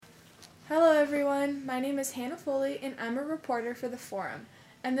Hello everyone, my name is Hannah Foley and I'm a reporter for the Forum,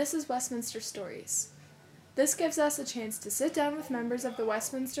 and this is Westminster Stories. This gives us a chance to sit down with members of the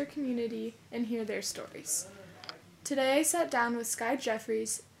Westminster community and hear their stories. Today I sat down with Skye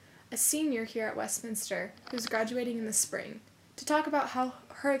Jeffries, a senior here at Westminster who's graduating in the spring, to talk about how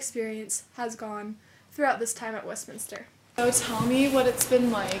her experience has gone throughout this time at Westminster. So tell me what it's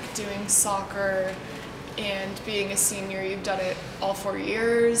been like doing soccer and being a senior. You've done it all 4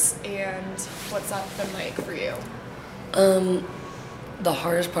 years, and what's that been like for you? The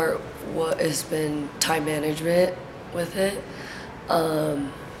hardest part has been time management with it. I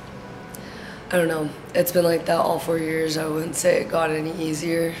don't know. It's been like that all 4 years. I wouldn't say it got any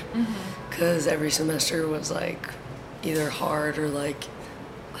easier because every semester was like either hard or like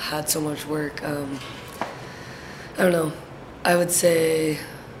had so much work. I don't know. I would say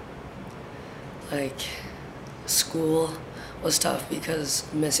like school was tough because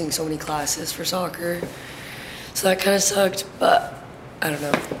missing so many classes for soccer. So that kind of sucked, but I don't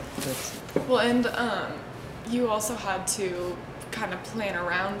know. Well, and you also had to kind of plan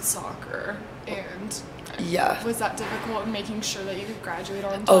around soccer, and yeah. Was that difficult in making sure that you could graduate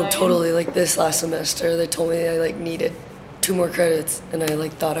on time? Oh, totally. Like this last semester, they told me I like needed 2 more credits, and I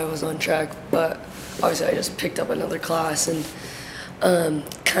like thought I was on track, but obviously I just picked up another class, and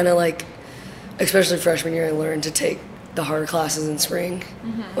kind of like, especially freshman year, I learned to take the harder classes in spring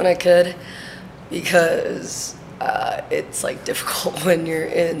when I could, because it's like difficult when you're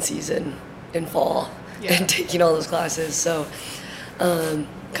in season in fall and taking all those classes. So kind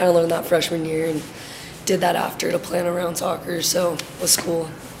of learned that freshman year and did that after to plan around soccer. So it was cool.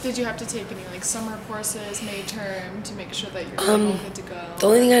 Did you have to take any like summer courses, May term, to make sure that you're all good to go? The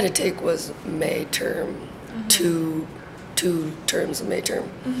only thing I had to take was May term, two terms of May term.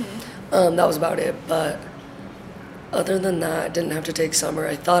 That was about it, but other than that, I didn't have to take summer.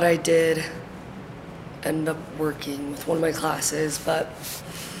 I thought I did end up working with one of my classes, but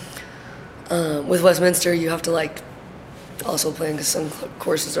with Westminster, you have to like also plan because some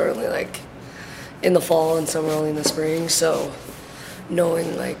courses are only like in the fall and some are only in the spring. So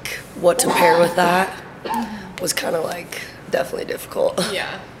knowing like what to pair with that was kind of like definitely difficult.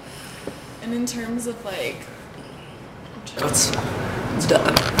 Yeah. And in terms of like, It's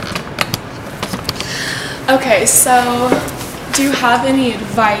done. Okay, so do you have any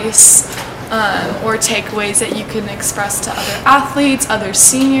advice or takeaways that you can express to other athletes, other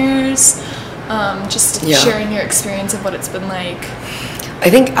seniors, just sharing your experience of what it's been like? I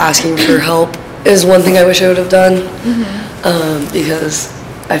think asking for help is one thing I wish I would have done, because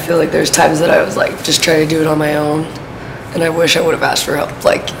I feel like there's times that I was like just trying to do it on my own, and I wish I would have asked for help,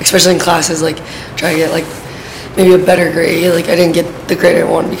 like especially in classes, like trying to get like maybe a better grade. Like I didn't get the grade I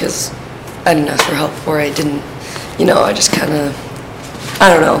wanted because I didn't ask for help, or I didn't, I just kind of, I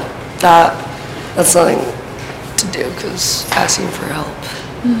don't know, that's something to do, because asking for help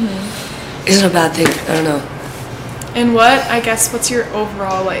isn't a bad thing. I don't know. And what's your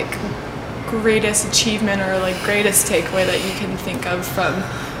overall like greatest achievement or like greatest takeaway that you can think of from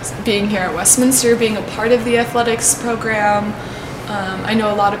being here at Westminster, being a part of the athletics program? I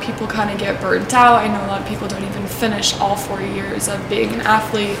know a lot of people kind of get burnt out. I know a lot of people don't even finish all 4 years of being an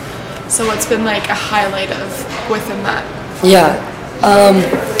athlete. So what's been like a highlight of within that? Yeah,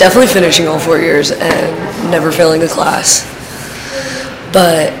 definitely finishing all 4 years and never failing a class.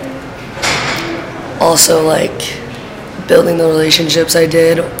 But also like building the relationships I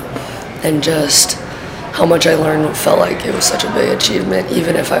did, and just how much I learned. Felt like it was such a big achievement,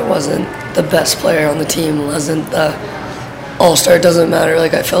 even if I wasn't the best player on the team, wasn't the all-star. It doesn't matter.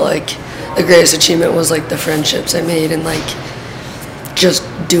 Like I felt like the greatest achievement was like the friendships I made, and like just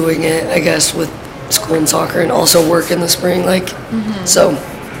doing it, I guess, with school and soccer, and also work in the spring, like so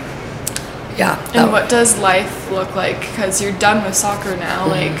yeah. And what does life look like, because you're done with soccer now?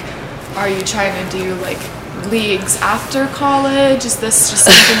 Like, are you trying to do like leagues after college? Is this just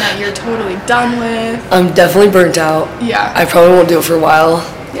something that you're totally done with? I'm definitely burnt out. Yeah, I probably won't do it for a while.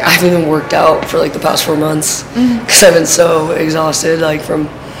 Yeah. I haven't even worked out for like the past 4 months because I've been so exhausted, like from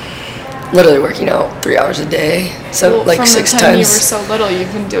literally working out 3 hours a day. So well, like from 6 the time times. you were so little,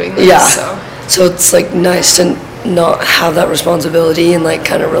 you've been doing this. Yeah. So it's like nice to not have that responsibility and like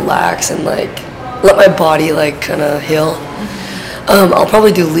kind of relax and like let my body like kind of heal. I'll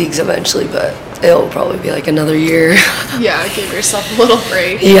probably do leagues eventually, but it'll probably be like another year. Yeah, give yourself a little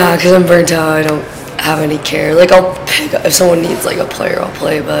break. Yeah, because I'm burnt out. I don't have any care. Like I'll pick if someone needs like a player, I'll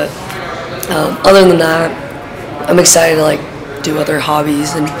play. But other than that, I'm excited to like do other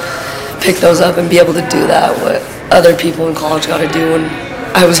hobbies and pick those up and be able to do that what other people in college got to do when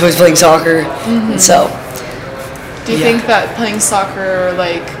I was always playing soccer. And so Do you think that playing soccer,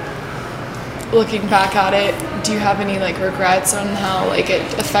 like, looking back at it, do you have any like regrets on how like it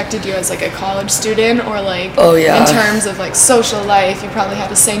affected you as like a college student, or like in terms of like social life, you probably had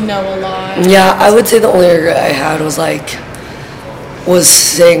to say no a lot? Yeah, I would say the only regret I had was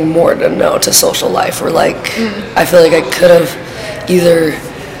saying more to no to social life, or like I feel like I could have either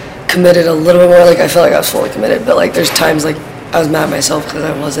committed a little bit more. Like I feel like I was fully committed, but like there's times like I was mad at myself because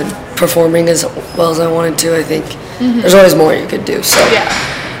I wasn't performing as well as I wanted to. I think there's always more you could do. So yeah,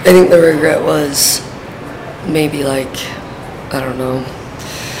 I think the regret was maybe like, I don't know,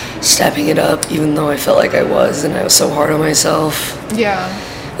 stepping it up, even though I felt like I was, and I was so hard on myself. Yeah.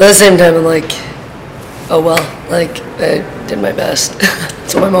 But at the same time, I'm like, oh well, like I did my best.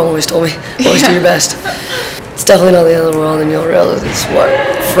 That's what my mom always told me. Always do your best. It's definitely not the end of the world, and you'll realize what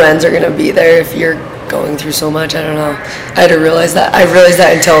friends are gonna be there if you're going through so much. I don't know. I had to realize that. I realized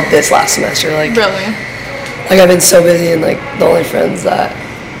that until this last semester. Like really? Like I've been so busy, and like the only friends that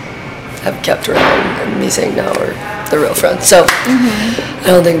have kept around and me saying no are the real friends. So I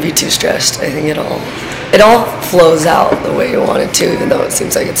don't think be too stressed. I think it all flows out the way you want it to, even though it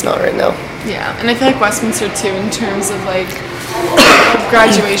seems like it's not right now. Yeah, and I feel like Westminster too, in terms of like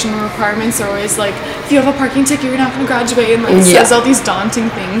graduation requirements, are always like, if you have a parking ticket, you're not going to graduate, and like says all these daunting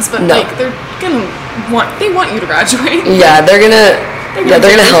things. But like they want you to graduate. Yeah, they're gonna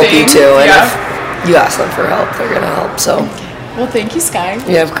help you too, and if you ask them for help, they're gonna help. So. Well, thank you, Skye.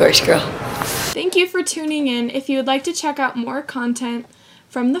 Yeah, of course, girl. Thank you for tuning in. If you would like to check out more content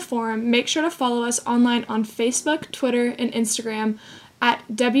from the forum, make sure to follow us online on Facebook, Twitter, and Instagram at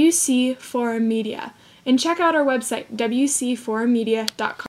WC Forum Media. And check out our website, wcforummedia.com.